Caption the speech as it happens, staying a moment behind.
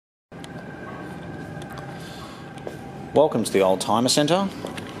Welcome to the Old Timer Centre.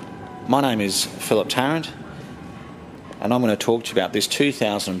 My name is Philip Tarrant and I'm going to talk to you about this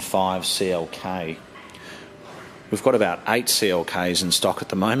 2005 CLK. We've got about 8 CLKs in stock at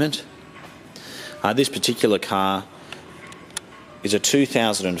the moment. This particular car is a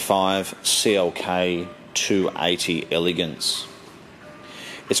 2005 CLK280 Elegance.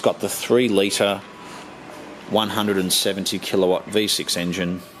 It's got the 3 litre 170 kilowatt V6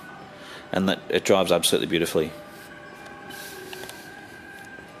 engine and that it drives absolutely beautifully.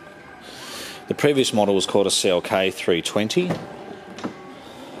 The previous model was called a CLK280.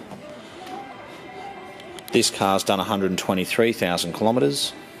 This car's done 123,000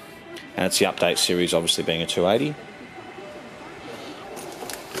 kilometres and it's the update series, obviously being a 280.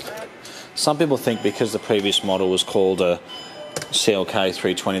 Some people think because the previous model was called a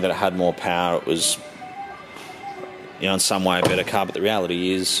CLK280 that it had more power, it was, in some way a better car, but the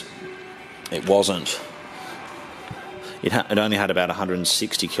reality is it wasn't. It only had about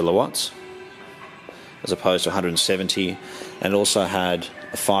 160 kilowatts as opposed to 170, and it also had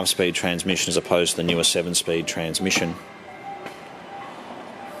a 5-speed transmission as opposed to the newer 7-speed transmission.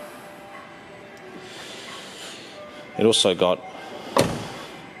 It also got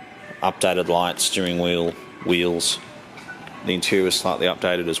updated lights, steering wheel, wheels. The interior was slightly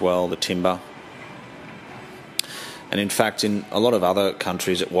updated as well, the timber. And in fact, in a lot of other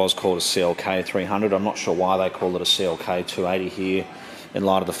countries it was called a CLK300. I'm not sure why they call it a CLK280 here, in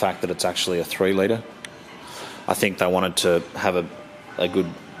light of the fact that it's actually a 3 litre. I think they wanted to have a good,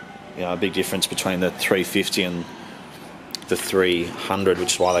 a big difference between the 350 and the 300,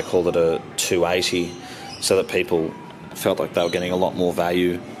 which is why they called it a 280, so that people felt like they were getting a lot more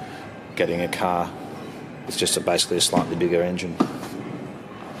value getting a car with just basically a slightly bigger engine.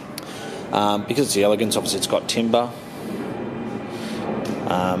 Because it's the Elegance, obviously it's got timber.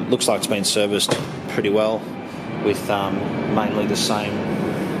 Looks like it's been serviced pretty well with mainly the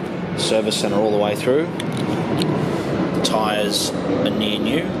same service centre all the way through. The tyres are near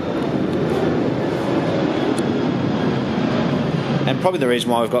new. And probably the reason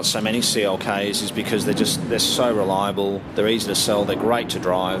why we've got so many CLKs is because they're so reliable, they're easy to sell, they're great to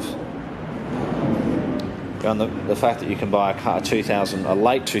drive. And the fact that you can buy a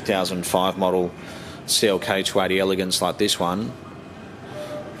late 2005 model CLK280 Elegance like this one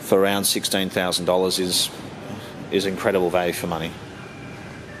for around $16,000 is incredible value for money.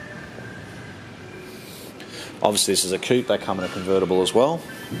 Obviously this is a coupe, they come in a convertible as well.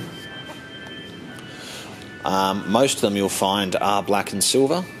 Most of them you'll find are black and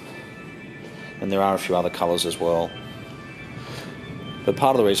silver, and there are a few other colours as well. But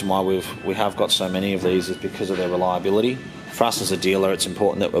part of the reason why we have got so many of these is because of their reliability. For us as a dealer, it's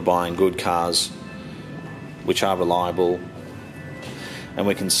important that we're buying good cars which are reliable, and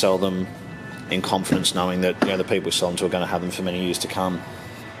we can sell them in confidence knowing that the people we sell them to are going to have them for many years to come.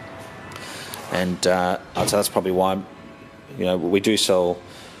 And I'd say that's probably why we do sell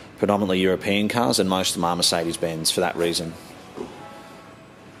predominantly European cars, and most of them are mercedes-benz for that reason.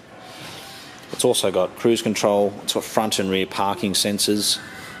 It's also got cruise control, it's got front and rear parking sensors,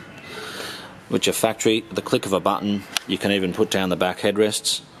 which are factory. At the click of a button, you can even put down the back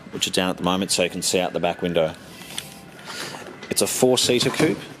headrests, which are down at the moment, so you can see out the back window. It's a 4-seater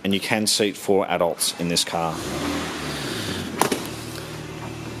coupe, and you can seat 4 adults in this car.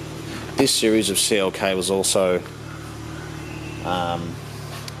 This series of CLK was also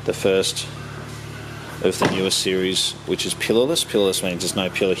the first of the newest series, which is pillarless. Pillarless means there's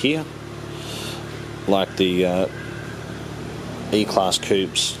no pillar here, like the E-Class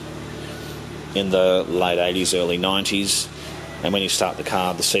coupes in the late 80s, early 90s. And when you start the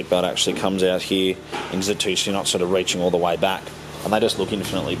car, the seatbelt actually comes out here and gives it to you, so you're not sort of reaching all the way back. And they just look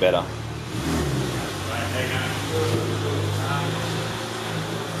infinitely better.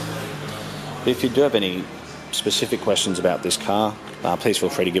 If you do have any specific questions about this car, please feel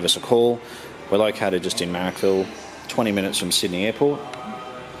free to give us a call. We're located just in Marrickville, 20 minutes from Sydney Airport,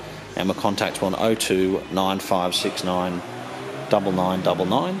 and we're contactable on 02 9569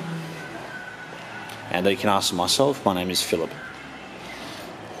 9999. And you can ask myself. My name is Philip.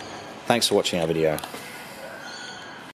 Thanks for watching our video.